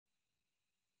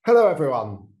Hello,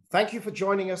 everyone. Thank you for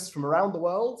joining us from around the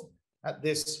world at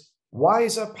this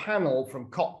WISER panel from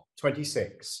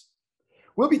COP26.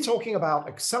 We'll be talking about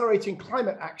accelerating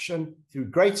climate action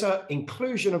through greater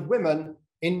inclusion of women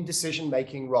in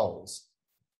decision-making roles.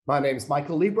 My name is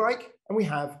Michael Liebreich, and we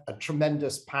have a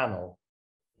tremendous panel.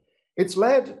 It's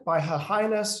led by Her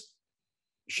Highness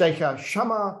Sheikha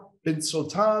Shamma bin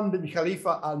Sultan bin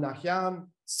Khalifa Al Nahyan,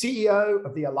 CEO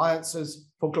of the Alliances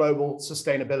for Global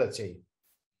Sustainability.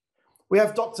 We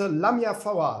have Dr. Lamia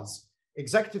Fawaz,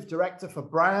 Executive Director for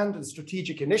Brand and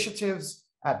Strategic Initiatives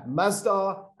at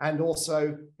Masdar, and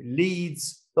also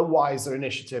leads the WISER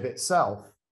initiative itself.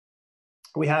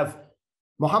 We have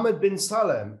Mohammed bin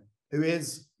Salem, who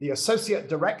is the Associate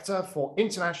Director for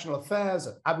International Affairs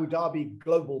at Abu Dhabi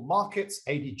Global Markets,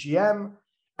 ADGM,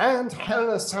 and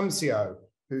Helena Samsio,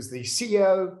 who's the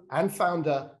CEO and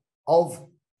founder of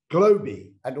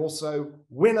Globi, and also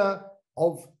winner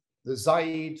of the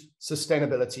Zayed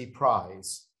Sustainability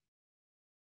Prize.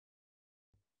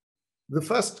 The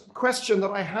first question that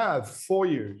I have for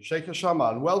you, Sheikha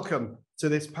Shamma, and welcome to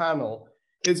this panel,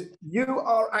 is you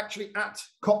are actually at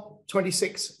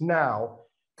COP26 now.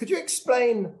 Could you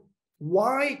explain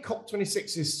why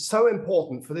COP26 is so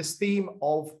important for this theme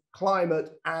of climate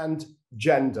and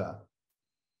gender?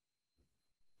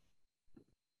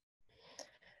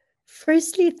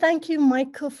 Firstly, thank you,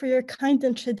 Michael, for your kind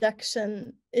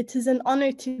introduction. It is an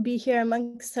honor to be here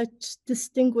among such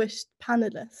distinguished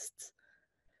panelists.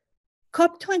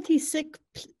 COP26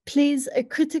 plays a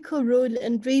critical role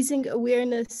in raising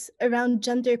awareness around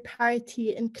gender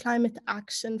parity in climate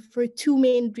action for two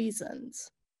main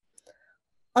reasons.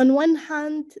 On one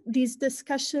hand, these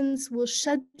discussions will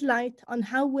shed light on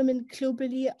how women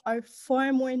globally are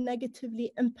far more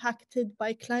negatively impacted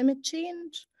by climate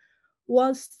change,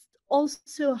 whilst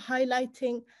also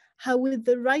highlighting how with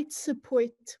the right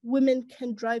support, women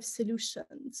can drive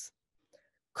solutions.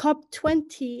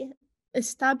 COP20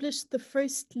 established the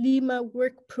first Lima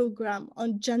work program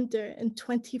on gender in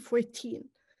 2014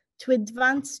 to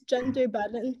advance gender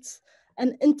balance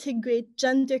and integrate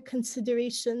gender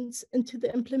considerations into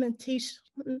the implementation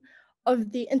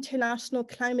of the international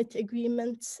climate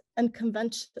agreements and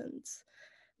conventions.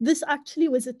 This actually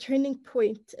was a turning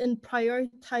point in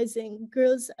prioritizing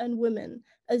girls and women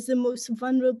as the most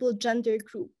vulnerable gender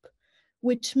group,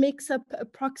 which makes up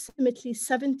approximately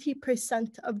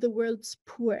 70% of the world's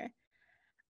poor,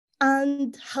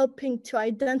 and helping to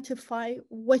identify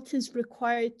what is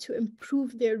required to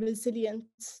improve their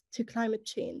resilience to climate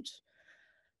change.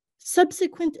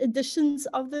 Subsequent editions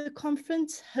of the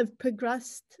conference have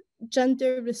progressed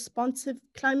gender responsive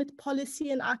climate policy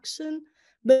and action,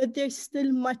 but there's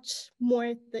still much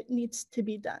more that needs to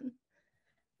be done.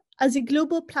 As a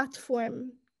global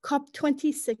platform,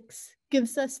 COP26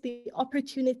 gives us the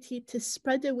opportunity to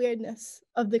spread awareness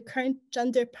of the current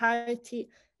gender parity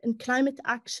in climate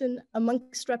action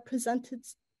amongst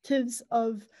representatives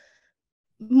of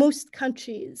most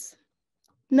countries.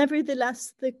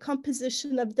 Nevertheless, the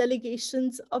composition of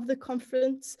delegations of the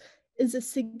conference is a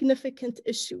significant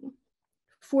issue.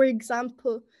 For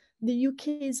example, the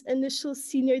UK's initial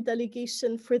senior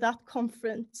delegation for that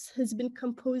conference has been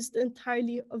composed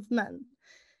entirely of men.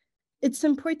 It's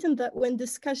important that when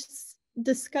discussing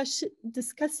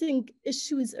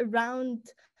issues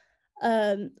around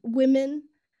women,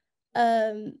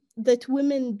 that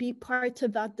women be part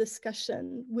of that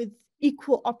discussion with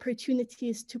equal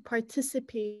opportunities to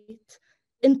participate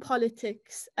in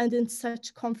politics and in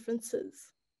such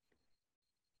conferences.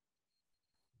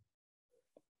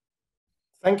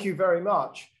 Thank you very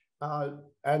much.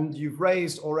 And you've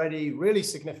raised already really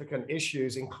significant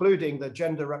issues, including the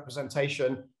gender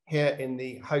representation here in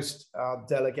the host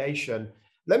delegation.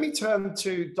 Let me turn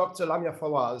to Dr. Lamia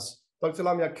Fawaz. Dr.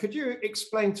 Lamia, could you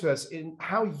explain to us in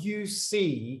how you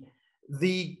see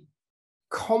the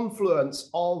confluence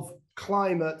of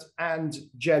climate and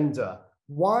gender?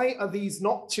 Why are these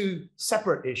not two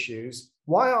separate issues?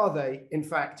 Why are they, in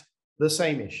fact, the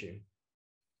same issue?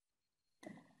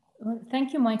 Well,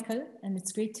 thank you, Michael, and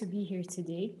it's great to be here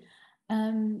today.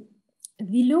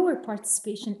 The lower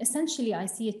participation, essentially, I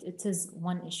see it as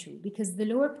one issue, because the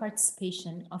lower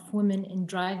participation of women in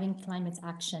driving climate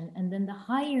action, and then the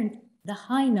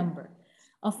high number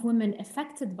of women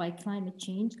affected by climate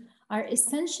change are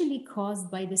essentially caused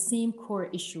by the same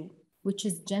core issue, which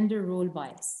is gender role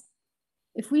bias.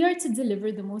 If we are to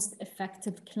deliver the most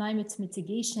effective climate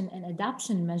mitigation and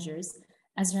adaptation measures,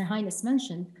 as Her Highness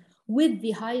mentioned, with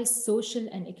the highest social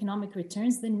and economic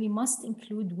returns, then we must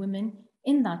include women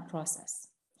in that process.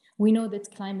 We know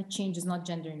that climate change is not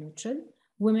gender neutral.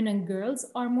 women and girls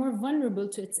are more vulnerable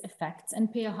to its effects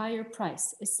and pay a higher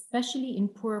price, especially in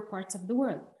poorer parts of the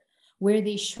world, where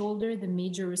they shoulder the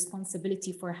major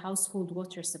responsibility for household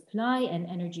water supply and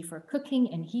energy for cooking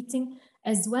and heating,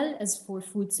 as well as for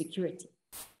food security.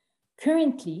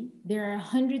 Currently, there are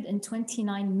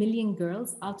 129 million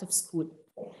girls out of school.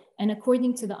 And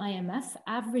according to the IMF,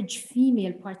 average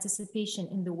female participation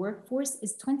in the workforce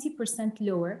is 20%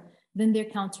 lower than their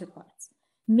counterparts,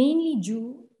 mainly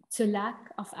due to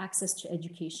lack of access to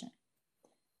education.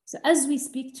 So as we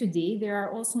speak today, there are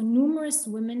also numerous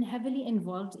women heavily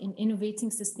involved in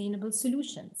innovating sustainable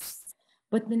solutions,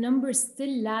 but the numbers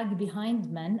still lag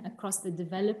behind men across the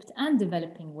developed and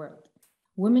developing world.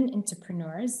 Women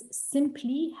entrepreneurs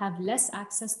simply have less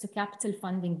access to capital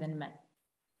funding than men.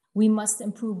 We must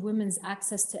improve women's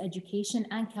access to education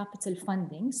and capital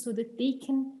funding so that they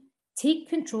can take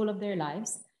control of their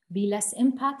lives, be less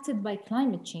impacted by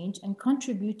climate change, and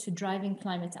contribute to driving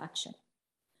climate action.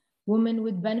 Women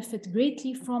would benefit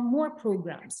greatly from more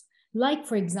programs, like,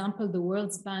 for example, the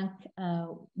World Bank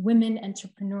Women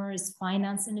Entrepreneurs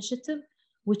Finance Initiative,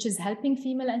 which is helping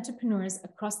female entrepreneurs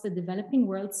across the developing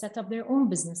world set up their own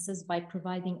businesses by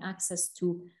providing access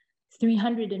to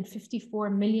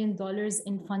 $354 million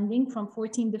in funding from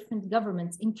 14 different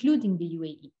governments, including the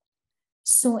UAE.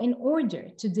 So in order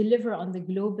to deliver on the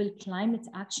global climate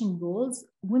action goals,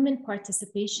 women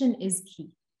participation is key.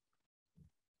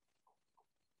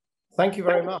 Thank you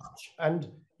very much. And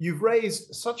you've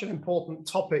raised such an important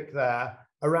topic there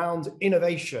around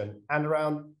innovation and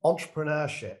around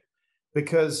entrepreneurship,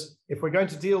 because if we're going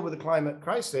to deal with the climate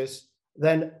crisis,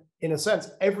 then in a sense,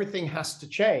 everything has to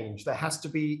change. There has to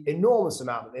be enormous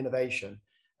amount of innovation.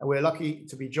 And we're lucky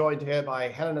to be joined here by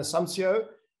Helena Samsio,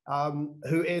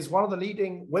 who is one of the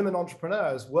leading women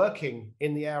entrepreneurs working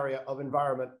in the area of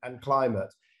environment and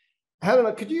climate.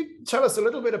 Helena, could you tell us a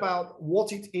little bit about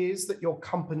what it is that your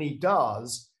company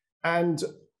does and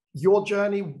your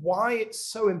journey, why it's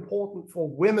so important for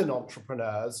women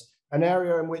entrepreneurs, an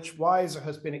area in which WISER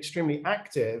has been extremely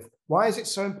active? Why is it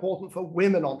so important for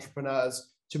women entrepreneurs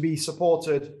to be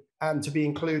supported and to be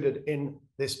included in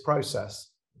this process?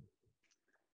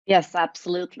 Yes,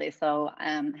 absolutely. So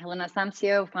Helena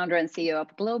Samsio, founder and CEO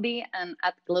of Globi, and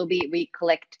at Globi, we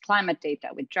collect climate data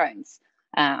with drones.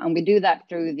 And we do that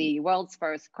through the world's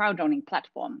first crowd-owning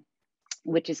platform,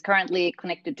 which is currently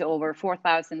connected to over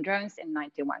 4,000 drones in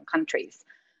 91 countries.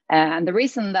 And the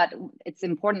reason that it's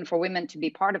important for women to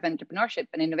be part of entrepreneurship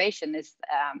and innovation is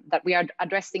that we are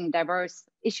addressing diverse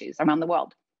issues around the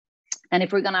world. And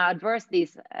if we're going to address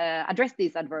these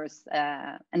adverse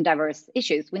and diverse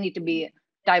issues, we need to be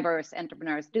diverse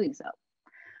entrepreneurs doing so.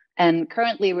 And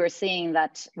currently, we're seeing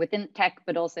that within tech,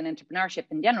 but also in entrepreneurship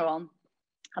in general,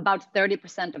 about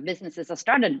 30% of businesses are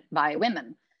started by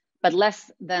women, but less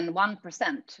than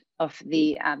 1% of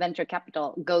the venture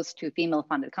capital goes to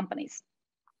female-funded companies.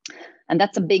 And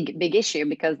that's a big issue,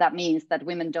 because that means that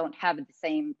women don't have the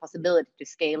same possibility to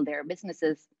scale their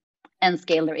businesses and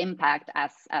scale their impact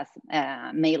as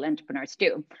male entrepreneurs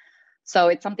do. So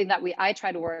it's something that I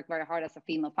try to work very hard as a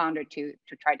female founder to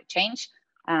try to change.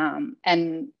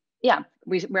 And yeah,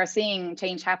 we're seeing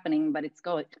change happening, but it's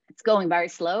going very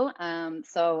slow.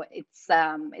 So it's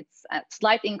a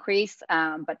slight increase,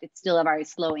 but it's still a very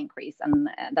slow increase, and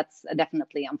that's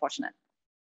definitely unfortunate.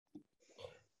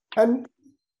 And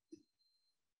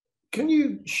can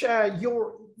you share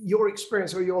your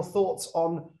experience or your thoughts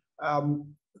on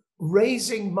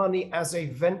raising money as a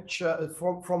venture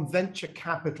from venture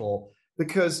capital?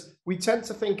 Because we tend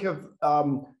to think of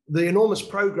the enormous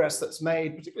progress that's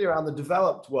made, particularly around the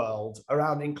developed world,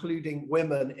 around including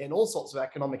women in all sorts of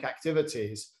economic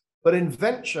activities. But in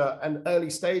venture and early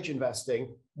stage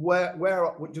investing, where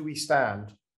do we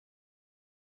stand?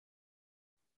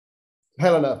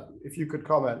 Helena, if you could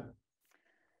comment.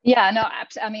 Yeah, no,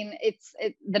 I mean,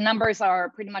 the numbers are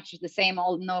pretty much the same,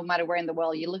 no matter where in the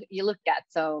world you look at.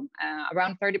 So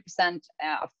around 30%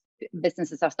 of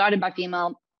businesses are started by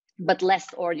female, but less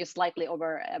or just slightly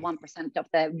over 1% of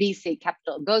the VC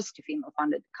capital goes to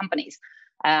female-funded companies.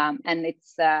 And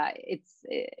it's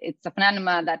a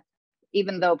phenomenon that,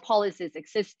 even though policies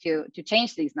exist to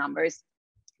change these numbers,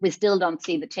 we still don't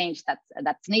see the change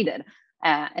that's needed.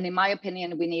 And in my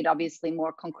opinion, we need obviously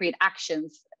more concrete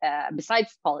actions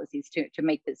besides policies to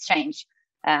make this change.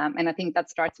 And I think that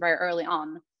starts very early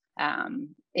on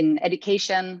in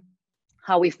education,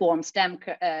 how we form STEM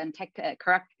and tech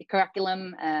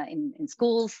curriculum in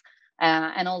schools,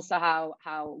 and also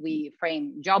how we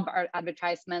frame job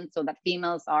advertisements so that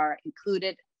females are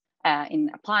included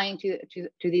in applying to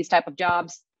these type of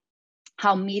jobs.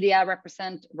 how media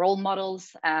represent role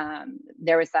models.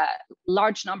 There is a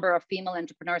large number of female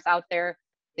entrepreneurs out there.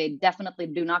 They definitely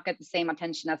do not get the same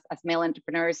attention as male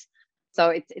entrepreneurs. So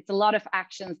it's a lot of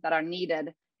actions that are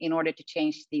needed in order to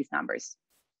change these numbers.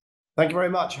 Thank you very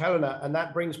much, Helena. And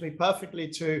that brings me perfectly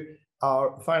to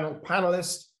our final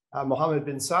panelist, Mohammed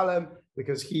bin Salem,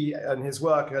 because he and his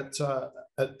work at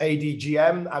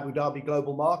ADGM, Abu Dhabi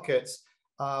Global Markets,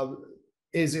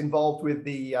 is involved with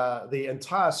the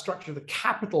entire structure of the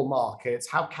capital markets,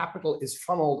 how capital is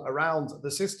funneled around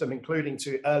the system, including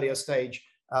to earlier stage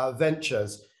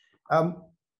ventures.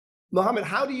 Mohammed,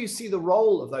 how do you see the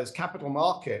role of those capital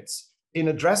markets in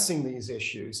addressing these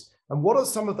issues? And what are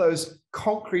some of those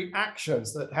concrete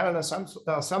actions that Helena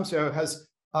Samsio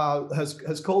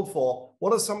has called for?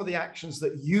 What are some of the actions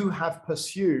that you have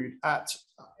pursued at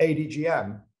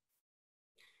ADGM?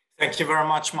 Thank you very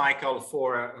much, Michael,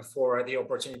 for the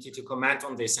opportunity to comment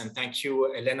on this, and thank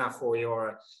you, Elena, for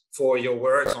your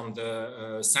words on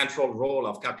the central role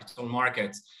of capital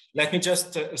markets. Let me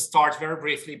just start very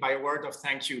briefly by a word of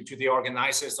thank you to the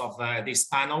organizers of this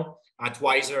panel at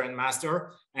Wiser and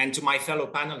Master, and to my fellow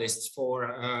panelists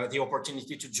for the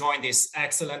opportunity to join this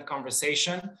excellent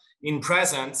conversation in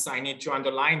presence. I need to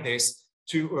underline this.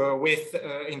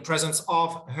 In presence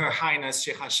of Her Highness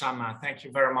Sheikh Hashama. Thank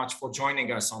you very much for joining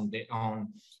us on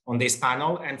this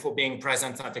panel and for being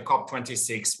present at the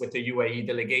COP26 with the UAE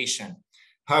delegation.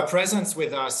 Her presence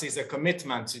with us is a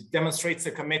commitment. It demonstrates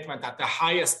a commitment at the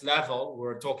highest level.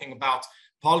 We're talking about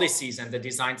policies and the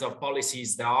designs of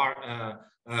policies that are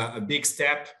a big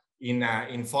step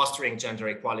in fostering gender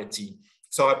equality.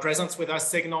 So her presence with us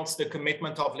signals the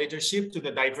commitment of leadership to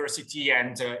the diversity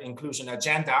and inclusion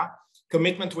agenda,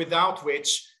 commitment without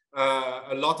which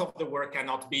a lot of the work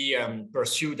cannot be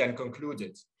pursued and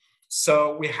concluded.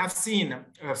 So we have seen,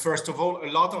 first of all, a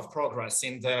lot of progress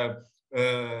in the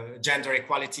gender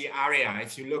equality area.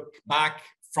 If you look back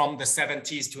from the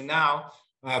 70s to now,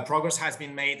 progress has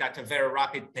been made at a very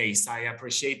rapid pace. I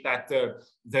appreciate that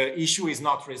the issue is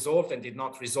not resolved and did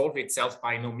not resolve itself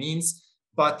by no means,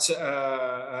 but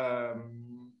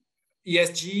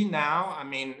ESG now, I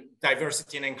mean,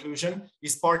 diversity and inclusion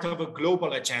is part of a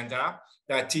global agenda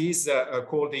that is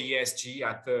called the ESG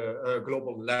at the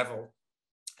global level.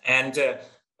 And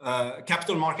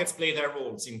capital markets play their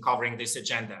roles in covering this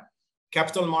agenda.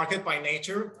 Capital market by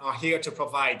nature are here to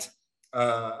provide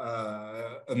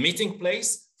a meeting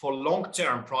place for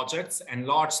long-term projects and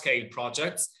large-scale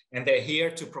projects. And they're here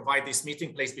to provide this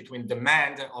meeting place between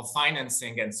demand of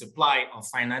financing and supply of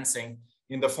financing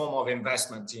in the form of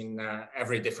investment in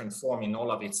every different form, in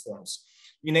all of its forms.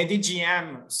 In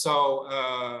ADGM, so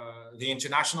the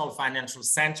International Financial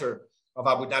Center of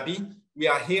Abu Dhabi, we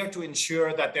are here to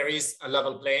ensure that there is a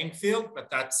level playing field, but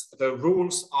that the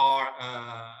rules are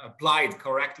applied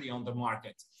correctly on the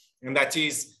market. And that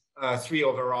is three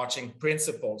overarching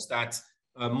principles: that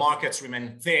markets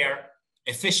remain fair,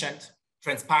 efficient,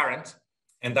 transparent,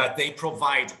 and that they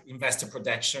provide investor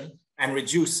protection and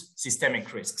reduce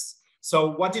systemic risks.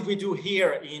 So what did we do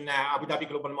here in Abu Dhabi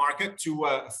Global Market to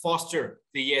foster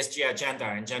the ESG agenda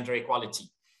and gender equality?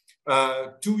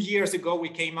 2 years ago, we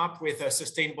came up with a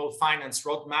sustainable finance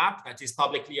roadmap that is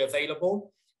publicly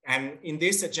available. And in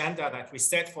this agenda that we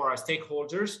set for our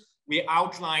stakeholders, we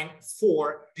outline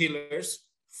 4 pillars,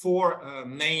 4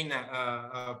 main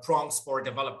prongs for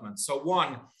development. So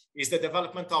one is the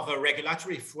development of a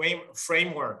regulatory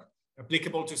framework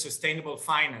applicable to sustainable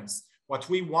finance. What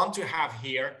we want to have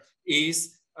here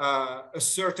is a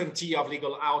certainty of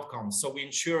legal outcomes. So we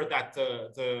ensure that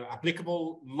the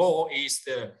applicable law is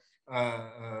the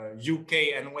UK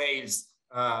and Wales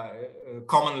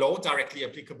common law directly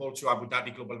applicable to Abu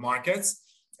Dhabi Global Markets,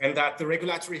 and that the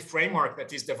regulatory framework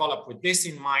that is developed with this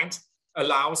in mind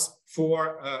allows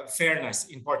for fairness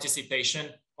in participation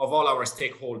of all our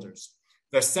stakeholders.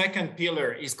 The second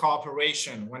pillar is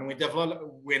cooperation. When we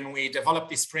develop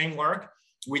this framework,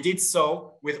 we did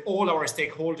so with all our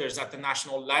stakeholders at the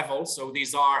national level. So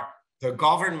these are the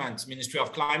government, Ministry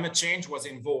of Climate Change was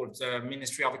involved,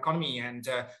 Ministry of Economy and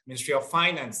Ministry of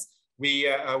Finance.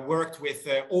 We worked with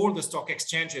all the stock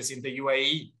exchanges in the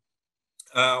UAE.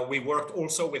 We worked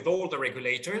also with all the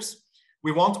regulators.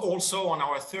 We want also on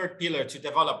our third pillar to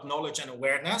develop knowledge and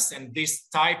awareness, and this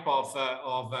type of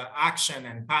action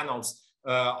and panels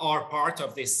are part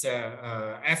of this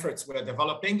efforts we're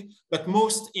developing. But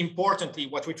most importantly,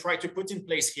 what we try to put in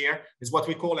place here is what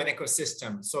we call an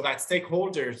ecosystem, so that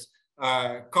stakeholders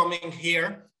coming here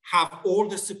have all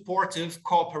the supportive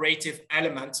cooperative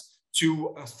elements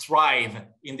to thrive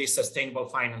in this sustainable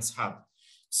finance hub.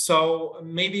 So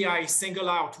maybe I single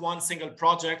out one single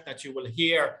project that you will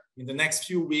hear in the next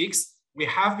few weeks we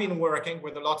have been working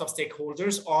with a lot of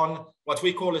stakeholders on what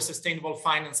we call a sustainable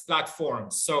finance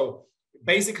platform. So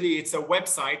basically, it's a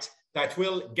website that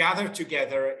will gather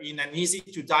together in an easy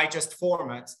to digest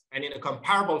format and in a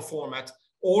comparable format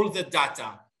all the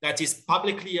data that is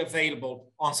publicly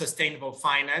available on sustainable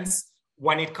finance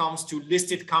when it comes to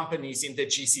listed companies in the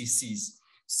GCCs.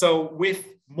 So with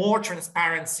more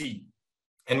transparency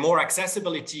and more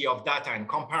accessibility of data and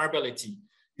comparability,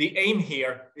 the aim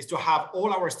here is to have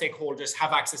all our stakeholders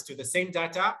have access to the same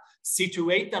data,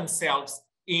 situate themselves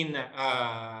in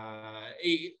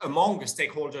among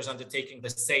stakeholders undertaking the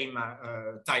same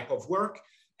type of work,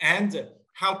 and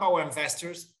help our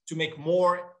investors to make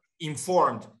more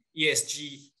informed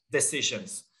ESG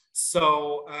decisions.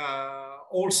 So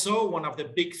also one of the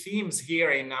big themes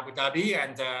here in Abu Dhabi,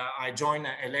 and I join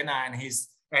Elena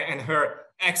and her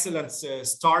excellent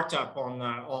startup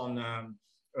on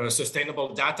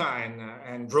sustainable data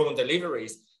and drone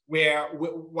deliveries, where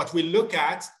what we look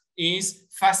at is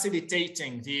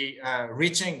facilitating the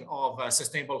reaching of a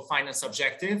sustainable finance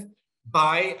objective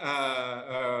by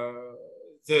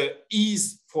the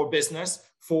ease for business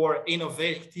for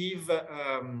innovative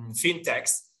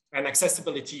fintechs and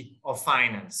accessibility of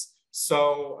finance.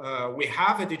 So we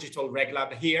have a digital reg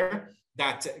lab here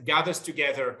that gathers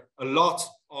together a lot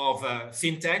of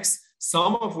fintechs,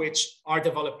 some of which are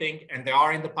developing, and they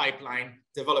are in the pipeline,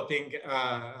 developing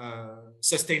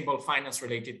sustainable finance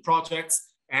related projects.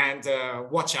 And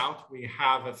watch out, we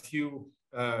have a few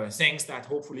things that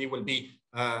hopefully will be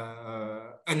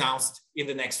announced in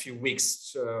the next few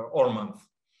weeks or month.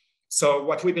 So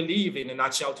what we believe, in a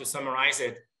nutshell, to summarize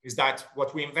it, is that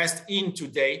what we invest in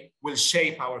today will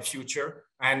shape our future.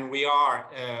 And we are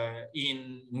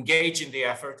engaged in the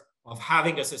effort of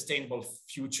having a sustainable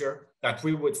future that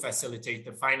we would facilitate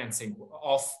the financing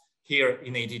of here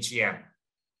in ADGM.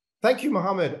 Thank you,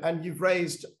 Mohammed. And you've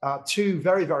raised two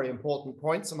very, very important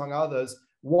points, among others.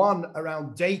 One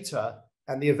around data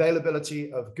and the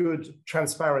availability of good,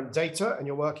 transparent data, and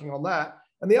you're working on that.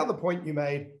 And the other point you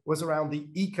made was around the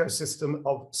ecosystem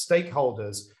of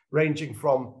stakeholders, ranging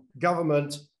from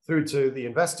government through to the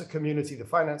investor community, the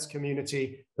finance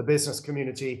community, the business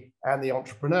community, and the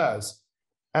entrepreneurs.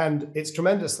 And it's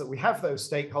tremendous that we have those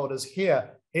stakeholders here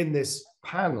in this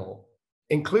panel,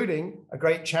 including a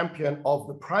great champion of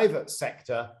the private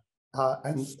sector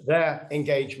and their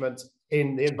engagement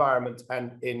in the environment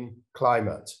and in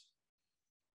climate.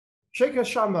 Sheikha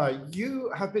Sharma, you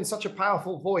have been such a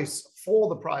powerful voice for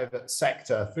the private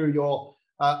sector through your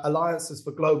alliances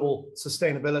for global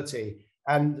sustainability,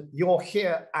 and you're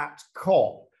here at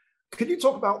COP. Could you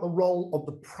talk about the role of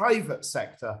the private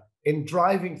sector in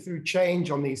driving through change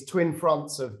on these twin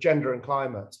fronts of gender and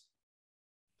climate?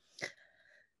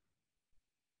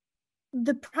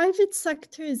 The private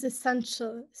sector is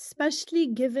essential, especially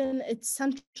given its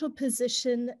central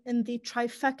position in the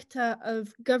trifecta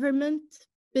of government,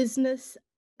 business,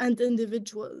 and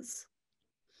individuals.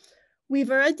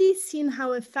 We've already seen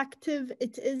how effective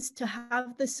it is to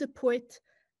have the support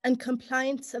and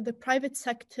compliance of the private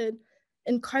sector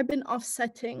in carbon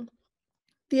offsetting,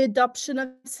 the adoption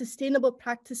of sustainable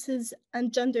practices,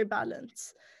 and gender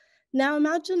balance. Now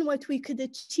imagine what we could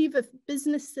achieve if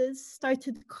businesses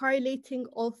started correlating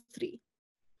all three.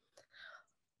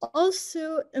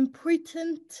 Also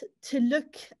important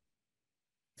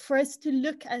for us to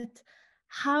look at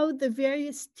how the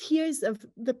various tiers of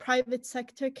the private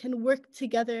sector can work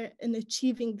together in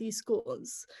achieving these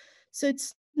goals. So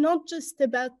it's not just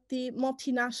about the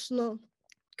multinational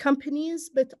companies,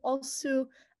 but also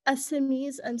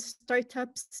SMEs and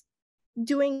startups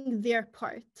doing their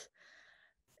part.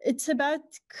 It's about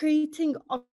creating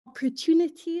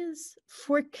opportunities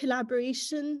for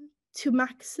collaboration to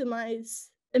maximize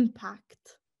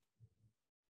impact.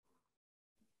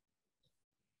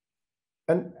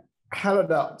 And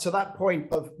Helena, to that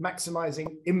point of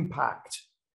maximizing impact,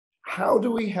 how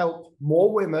do we help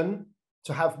more women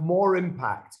to have more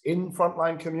impact in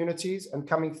frontline communities and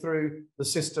coming through the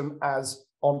system as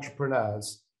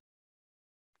entrepreneurs?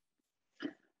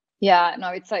 Yeah, no,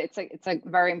 it's a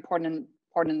very important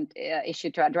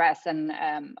issue to address, and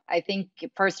I think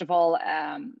first of all,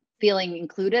 feeling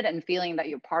included and feeling that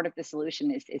you're part of the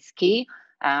solution is key.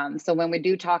 So when we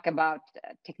do talk about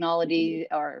technology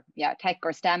or tech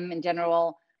or STEM in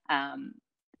general,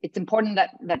 it's important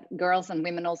that girls and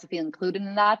women also feel included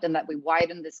in that, and that we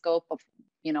widen the scope of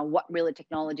what really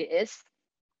technology is.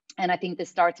 And I think this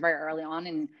starts very early on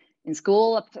in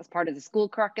school, as part of the school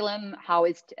curriculum. How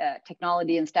is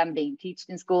technology and STEM being taught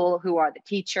in school? Who are the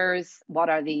teachers? What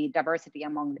are the diversity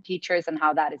among the teachers, and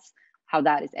how that is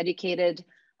educated?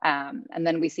 And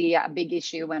then we see a big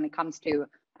issue when it comes to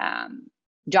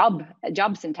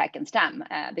jobs in tech and STEM.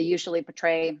 They usually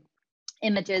portray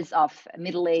images of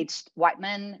middle-aged white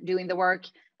men doing the work.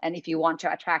 And if you want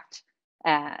to attract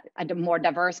a more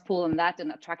diverse pool than that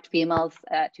and attract females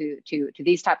to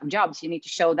these type of jobs, you need to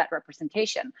show that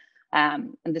representation.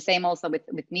 And the same also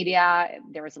with media.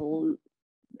 There is a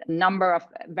number of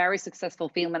very successful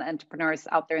female entrepreneurs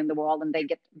out there in the world, and they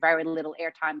get very little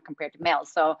airtime compared to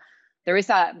males. So there is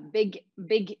a big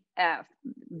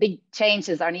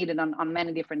changes are needed on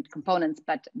many different components,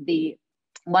 but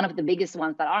one of the biggest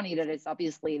ones that are needed is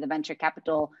obviously the venture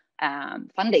capital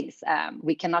fundings.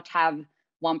 We cannot have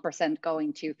 1%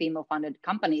 going to female-funded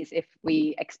companies if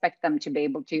we expect them to be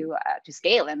able to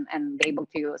scale and be able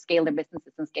to scale their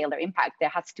businesses and scale their impact. There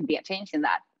has to be a change in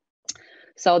that.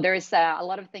 So there's a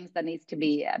lot of things that needs to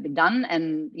be done,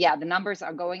 and yeah, the numbers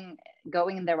are going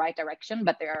in the right direction,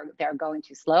 but they're going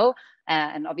too slow.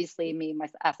 And obviously,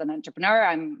 as an entrepreneur,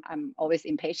 I'm always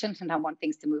impatient and I want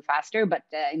things to move faster. But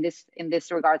in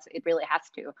this regards, it really has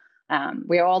to.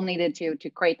 We are all needed to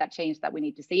create that change that we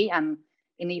need to see, and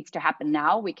it needs to happen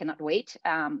now. We cannot wait.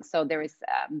 So there is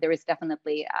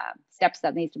definitely steps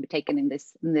that needs to be taken in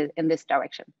this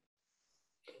direction.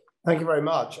 Thank you very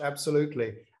much.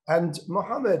 Absolutely. And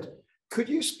Mohammed, could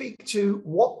you speak to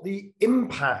what the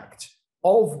impact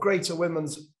of greater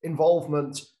women's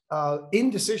involvement in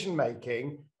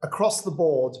decision-making across the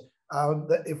board,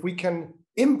 that if we can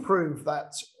improve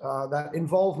that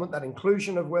involvement, that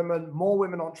inclusion of women, more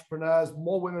women entrepreneurs,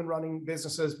 more women running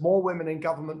businesses, more women in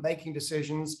government making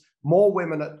decisions, more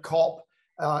women at COP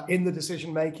in the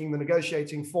decision-making, the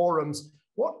negotiating forums,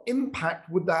 what impact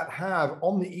would that have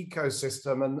on the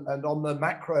ecosystem and on the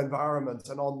macro environment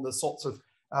and on the sorts of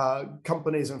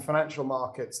companies and financial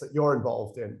markets that you're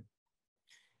involved in?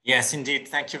 Yes, indeed.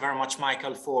 Thank you very much,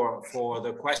 Michael, for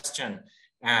the question.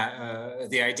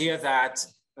 The idea that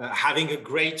having a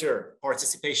greater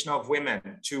participation of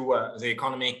women to the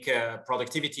economic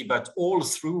productivity, but all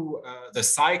through the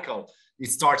cycle. It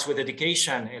starts with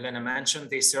education. Elena mentioned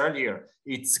this earlier.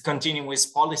 It's continuous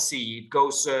policy. It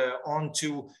goes on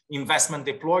to investment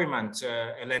deployment.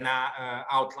 Elena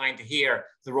outlined here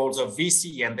the roles of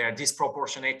VC and their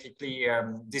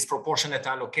disproportionate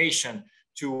allocation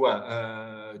to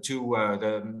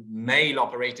the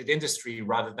male-operated industry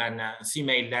rather than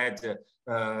female-led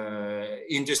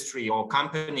industry or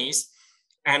companies,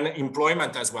 and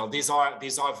employment as well. These are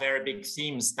very big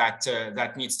themes that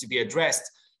needs to be addressed.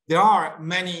 There are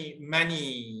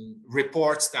many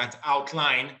reports that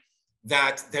outline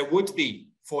that there would be,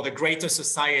 for the greater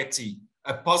society,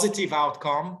 a positive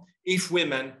outcome if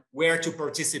women were to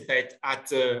participate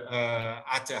at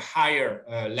a higher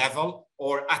level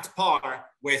or at par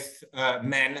with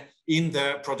men in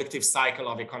the productive cycle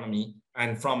of economy,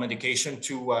 and from education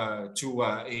to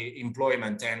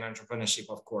employment and entrepreneurship,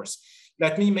 of course.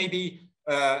 Let me maybe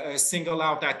single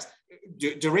out that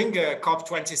during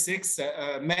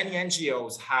COP26, many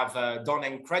NGOs have done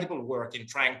incredible work in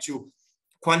trying to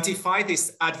quantify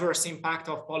this adverse impact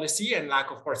of policy and lack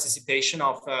of participation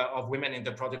of women in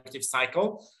the productive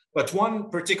cycle. But one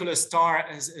particular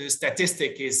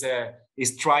statistic is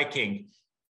striking.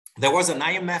 There was an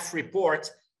IMF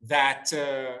report that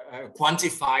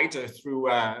quantified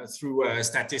through a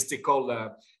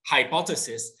statistical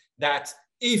hypothesis that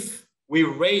if we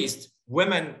raised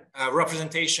women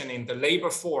representation in the labor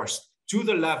force to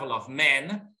the level of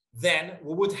men, then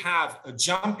we would have a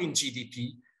jump in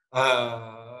GDP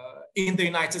in the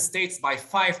United States by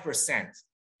 5%,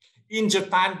 in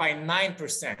Japan by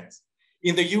 9%,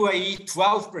 in the UAE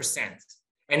 12%,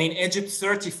 and in Egypt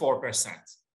 34%.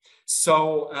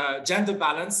 So gender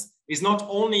balance is not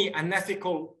only an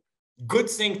ethical good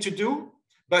thing to do,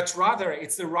 but rather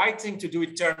it's the right thing to do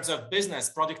in terms of business,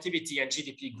 productivity, and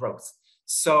GDP growth.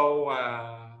 So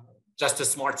just a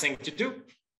smart thing to do.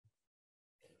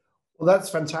 Well, that's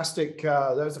fantastic.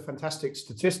 Those are fantastic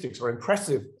statistics, or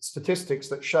impressive statistics,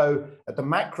 that show at the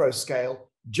macro scale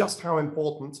just how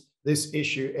important this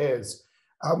issue is.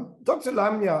 Dr.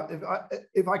 Lamia,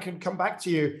 if I can come back to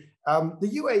you,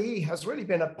 the UAE has really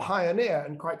been a pioneer,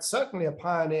 and quite certainly a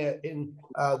pioneer in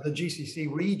the GCC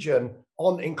region,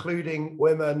 on including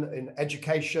women in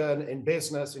education, in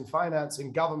business, in finance,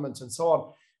 in government, and so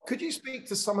on. Could you speak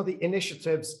to some of the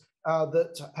initiatives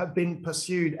that have been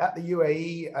pursued at the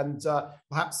UAE, and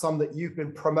perhaps some that you've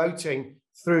been promoting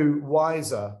through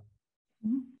WISER?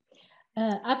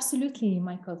 Absolutely,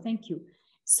 Michael, thank you.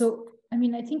 So, I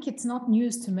mean, I think it's not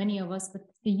news to many of us, but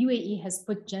the UAE has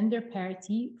put gender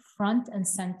parity front and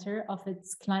center of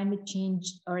its climate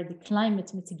change or the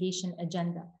climate mitigation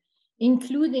agenda.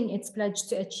 including its pledge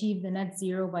to achieve the net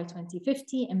zero by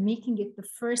 2050 and making it the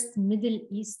first Middle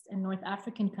East and North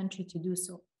African country to do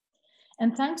so.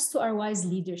 And thanks to our wise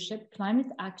leadership,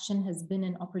 climate action has been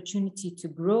an opportunity to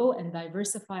grow and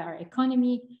diversify our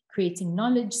economy, creating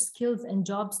knowledge, skills, and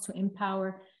jobs to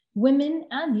empower women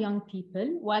and young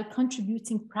people while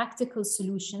contributing practical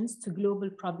solutions to global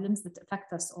problems that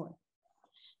affect us all.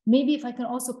 Maybe if I can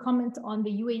also comment on the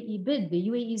UAE bid, the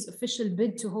UAE's official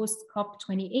bid to host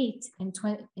COP28 in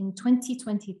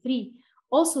 2023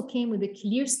 also came with a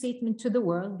clear statement to the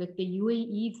world that the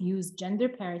UAE views gender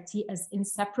parity as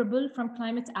inseparable from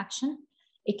climate action,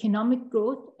 economic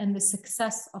growth, and the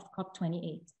success of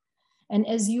COP28. And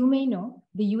as you may know,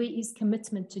 the UAE's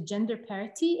commitment to gender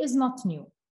parity is not new.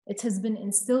 It has been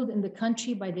instilled in the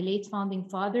country by the late founding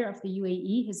father of the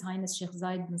UAE, His Highness Sheikh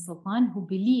Zayed bin Sultan, who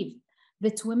believed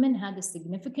that women had a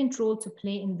significant role to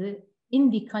play in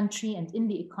the country and in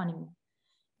the economy.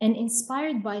 And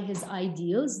inspired by his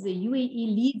ideals, the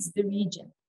UAE leads the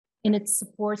region in its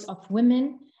support of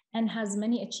women and has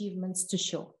many achievements to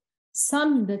show.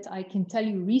 Some that I can tell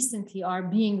you recently are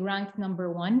being ranked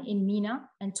 #1 in MENA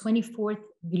and 24th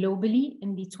globally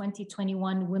in the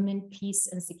 2021 Women, Peace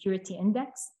and Security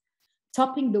Index,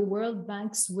 topping the World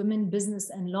Bank's Women, Business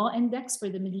and Law Index for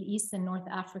the Middle East and North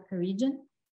Africa region,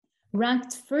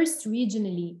 ranked first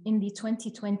regionally in the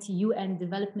 2020 UN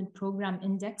Development Program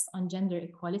Index on Gender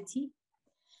Equality,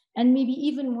 and maybe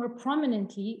even more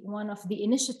prominently, one of the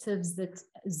initiatives that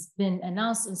has been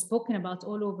announced and spoken about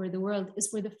all over the world is,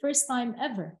 for the first time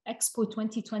ever, Expo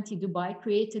 2020 Dubai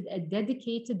created a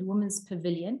dedicated women's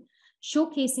pavilion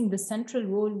showcasing the central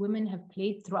role women have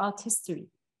played throughout history.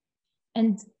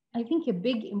 And I think a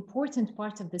big important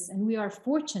part of this, and we are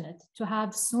fortunate to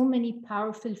have so many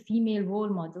powerful female role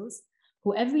models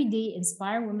who every day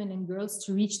inspire women and girls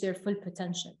to reach their full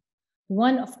potential.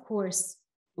 One, of course,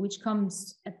 which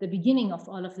comes at the beginning of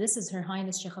all of this, is Her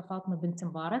Highness Sheikha Fatima bint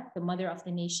Mubarak, the mother of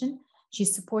the nation. She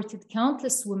supported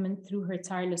countless women through her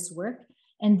tireless work.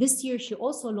 And this year, she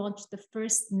also launched the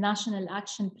first National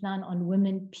Action Plan on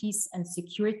Women, Peace and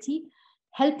Security,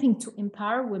 helping to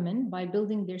empower women by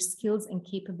building their skills and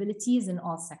capabilities in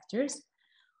all sectors.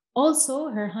 Also,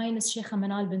 Her Highness Sheikha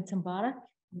Manal bint Mubarak,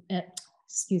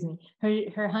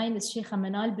 Her Highness Sheikha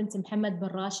Manal bint Mohammed bin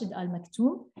Rashid Al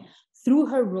Maktoum, through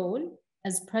her role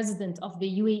as president of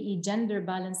the UAE Gender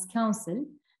Balance Council,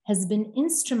 has been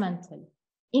instrumental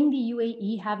in the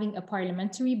UAE having a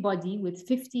parliamentary body with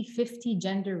 50-50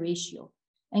 gender ratio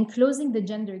and closing the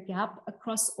gender gap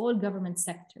across all government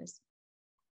sectors.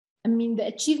 I mean, the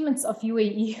achievements of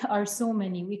UAE are so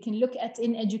many. We can look at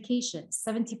in education,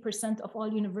 70% of all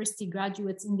university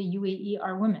graduates in the UAE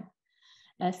are women.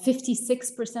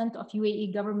 56% of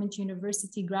UAE government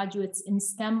university graduates in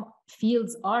STEM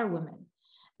fields are women.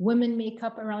 Women make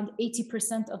up around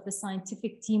 80% of the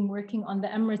scientific team working on the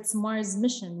Emirates Mars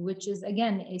mission, which is,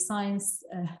 again, a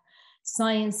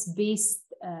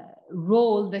science-based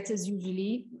role that is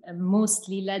usually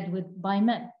mostly led by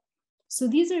men. So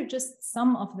these are just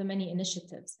some of the many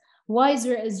initiatives.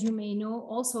 WISER, as you may know,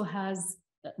 also has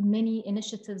many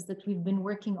initiatives that we've been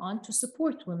working on to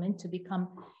support women to become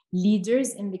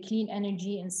leaders in the clean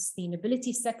energy and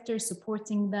sustainability sector,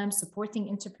 supporting them, supporting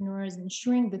entrepreneurs,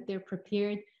 ensuring that they're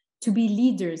prepared to be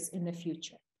leaders in the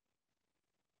future.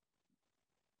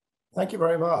 Thank you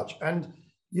very much. And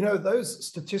you know, those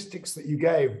statistics that you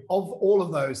gave, of all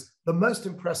of those, the most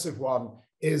impressive one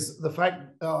is the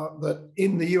fact that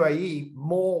in the UAE,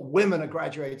 more women are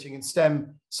graduating in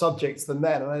STEM subjects than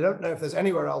men. And I don't know if there's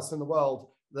anywhere else in the world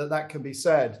that that can be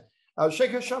said.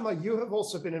 Sheikh Shama, you have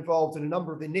also been involved in a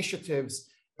number of initiatives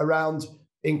around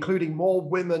including more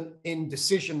women in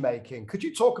decision-making. Could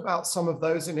you talk about some of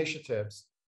those initiatives?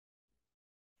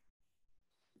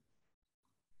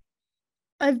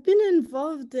 I've been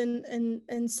involved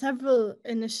in several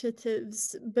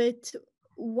initiatives, but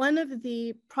one of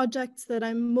the projects that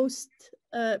I'm most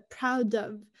proud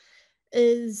of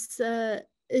is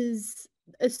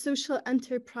a social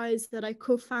enterprise that I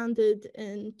co-founded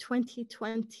in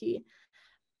 2020,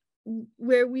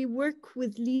 where we work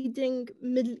with leading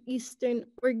Middle Eastern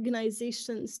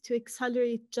organizations to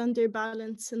accelerate gender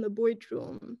balance in the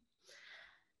boardroom.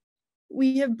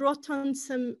 We have brought on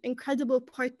some incredible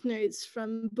partners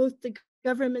from both the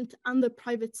government and the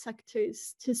private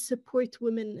sectors to support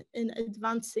women in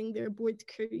advancing their board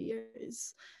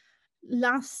careers.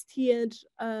 Last year,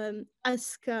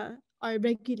 ESCA, our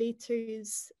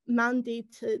regulators,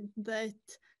 mandated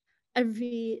that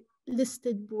every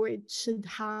listed board should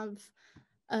have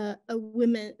a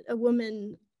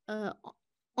woman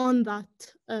on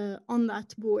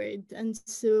that board, and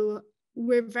so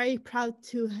we're very proud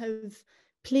to have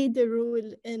played a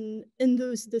role in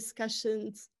those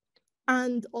discussions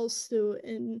and also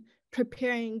in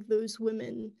preparing those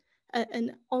women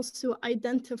and also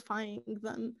identifying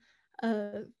them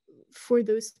for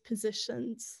those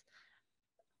positions.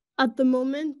 At the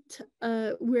moment,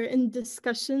 we're in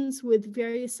discussions with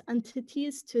various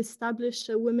entities to establish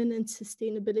a Women in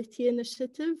Sustainability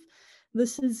initiative.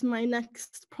 This is my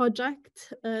next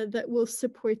project that will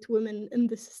support women in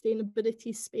the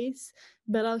sustainability space,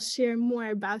 but I'll share more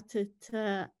about it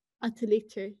at a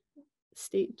later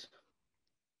stage.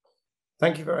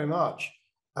 Thank you very much.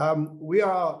 We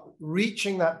are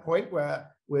reaching that point where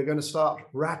we're going to start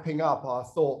wrapping up our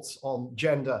thoughts on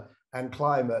gender and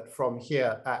climate from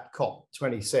here at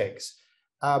COP26.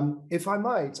 If I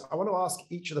might, I want to ask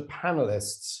each of the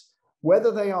panelists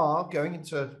whether they are going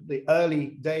into the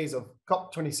early days of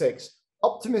COP26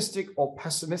 optimistic or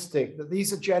pessimistic that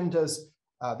these agendas,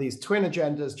 these twin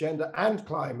agendas, gender and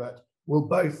climate, will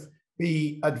both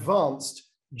be advanced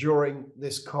during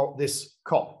this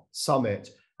COP summit.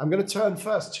 I'm going to turn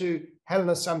first to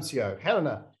Helena Samcio.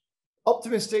 Helena,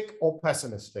 optimistic or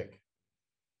pessimistic?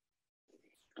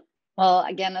 Well,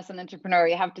 again, as an entrepreneur,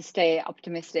 you have to stay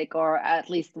optimistic, or at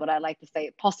least what I like to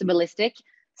say, possibilistic.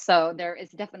 So there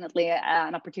is definitely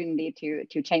an opportunity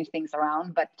to change things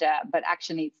around, but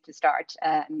action needs to start,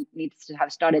 needs to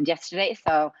have started yesterday.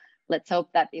 So let's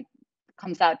hope that it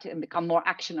comes out and become more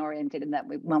action oriented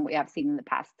than what we have seen in the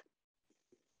past.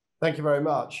 Thank you very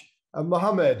much.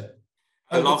 Mohammed.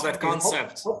 I love that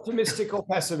concept. Optimistic or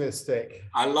pessimistic?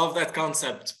 I love that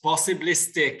concept.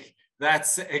 Possibilistic.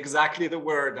 That's exactly the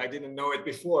word. I didn't know it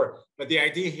before. But the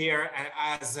idea here,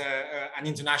 as an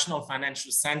international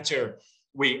financial center,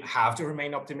 we have to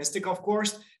remain optimistic, of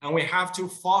course, and we have to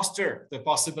foster the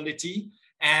possibility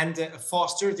and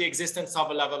foster the existence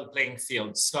of a level playing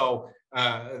field. So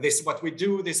this is what we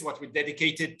do. This is what we're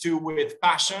dedicated to with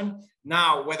passion.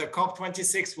 Now, whether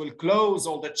COP26 will close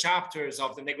all the chapters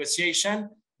of the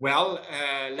negotiation, well,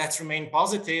 let's remain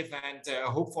positive and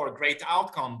hope for a great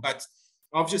outcome. But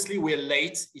obviously, we're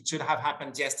late. It should have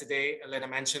happened yesterday. Elena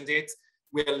mentioned it.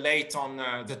 We're late on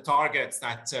the targets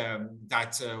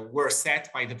that were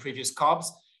set by the previous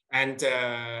COPs. And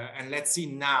let's see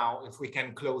now if we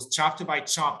can close chapter by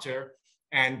chapter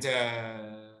and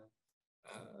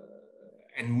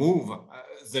move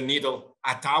the needle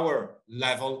at our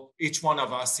level, each one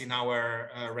of us in our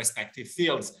respective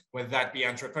fields, whether that be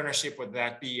entrepreneurship, whether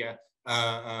that be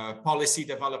policy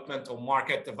development or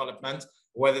market development,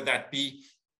 whether that be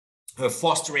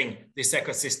fostering this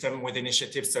ecosystem with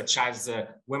initiatives such as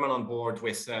Women on Board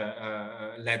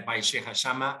led by Sheikha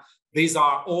Shama. These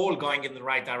are all going in the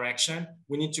right direction.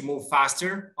 We need to move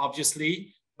faster,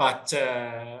 obviously, but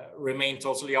remain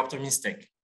totally optimistic.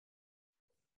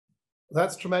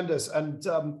 That's tremendous. And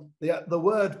the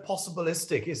word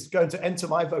possibilistic is going to enter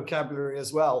my vocabulary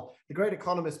as well. The great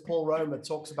economist Paul Romer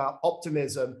talks about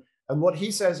optimism. And what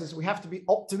he says is we have to be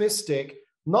optimistic,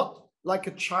 not like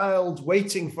a child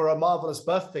waiting for a marvelous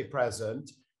birthday present,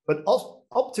 but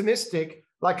optimistic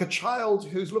like a child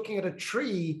who's looking at a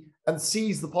tree and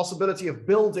sees the possibility of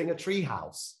building a tree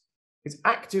house. It's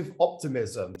active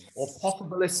optimism, or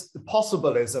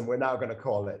possibilism, we're now going to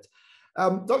call it.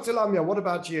 Dr. Lamia, what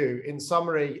about you? In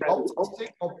summary,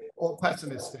 optimistic or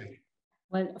pessimistic?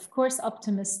 Well, of course,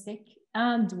 optimistic,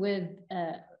 and with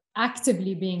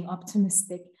actively being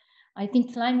optimistic. I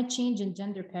think climate change and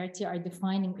gender parity are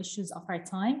defining issues of our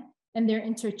time, and they're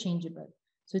interchangeable.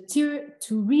 So to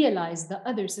realize the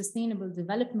other sustainable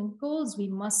development goals, we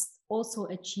must also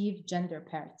achieve gender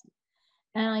parity.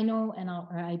 And I know, and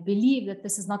I believe that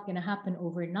this is not going to happen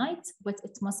overnight, but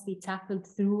it must be tackled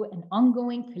through an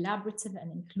ongoing, collaborative,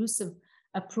 and inclusive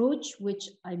approach, which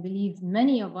I believe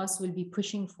many of us will be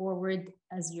pushing forward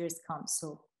as years come.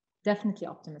 So definitely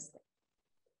optimistic.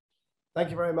 Thank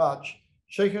you very much.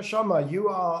 Sheikha Shama, you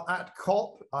are at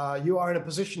COP. You are in a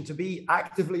position to be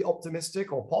actively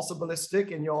optimistic or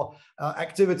possibilistic in your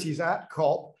activities at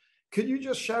COP. Could you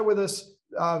just share with us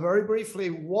very briefly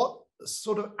what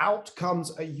sort of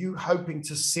outcomes are you hoping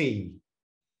to see?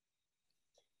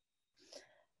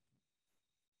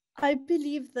 I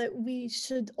believe that we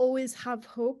should always have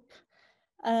hope.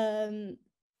 And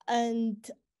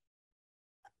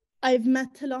I've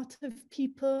met a lot of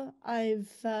people.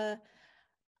 I've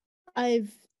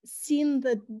seen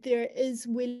that there is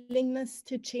willingness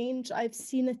to change. I've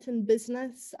seen it in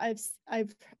business.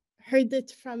 I've heard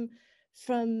it from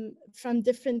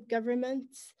different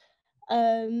governments.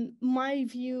 My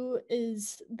view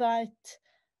is that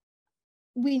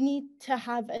we need to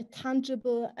have a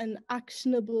tangible and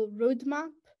actionable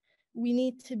roadmap. We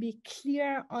need to be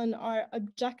clear on our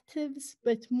objectives,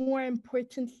 but more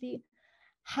importantly,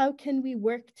 How can we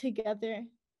work together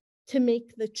to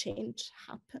make the change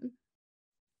happen?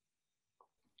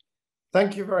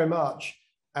 Thank you very much.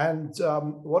 And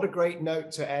what a great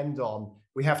note to end on.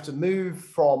 We have to move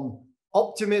from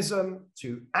optimism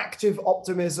to active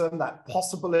optimism, that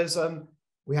possibilism.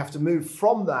 We have to move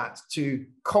from that to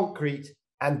concrete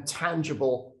and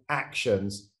tangible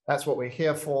actions. That's what we're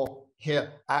here for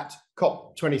here at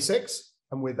COP26.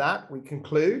 And with that, we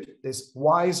conclude this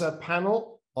WISER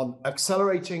panel on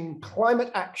accelerating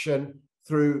climate action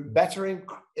through better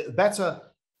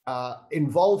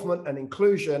involvement and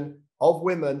inclusion of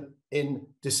women in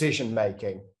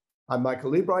decision-making. I'm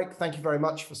Michael Liebreich. Thank you very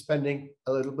much for spending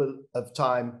a little bit of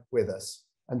time with us.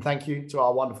 And thank you to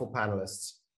our wonderful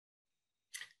panelists.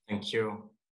 Thank you.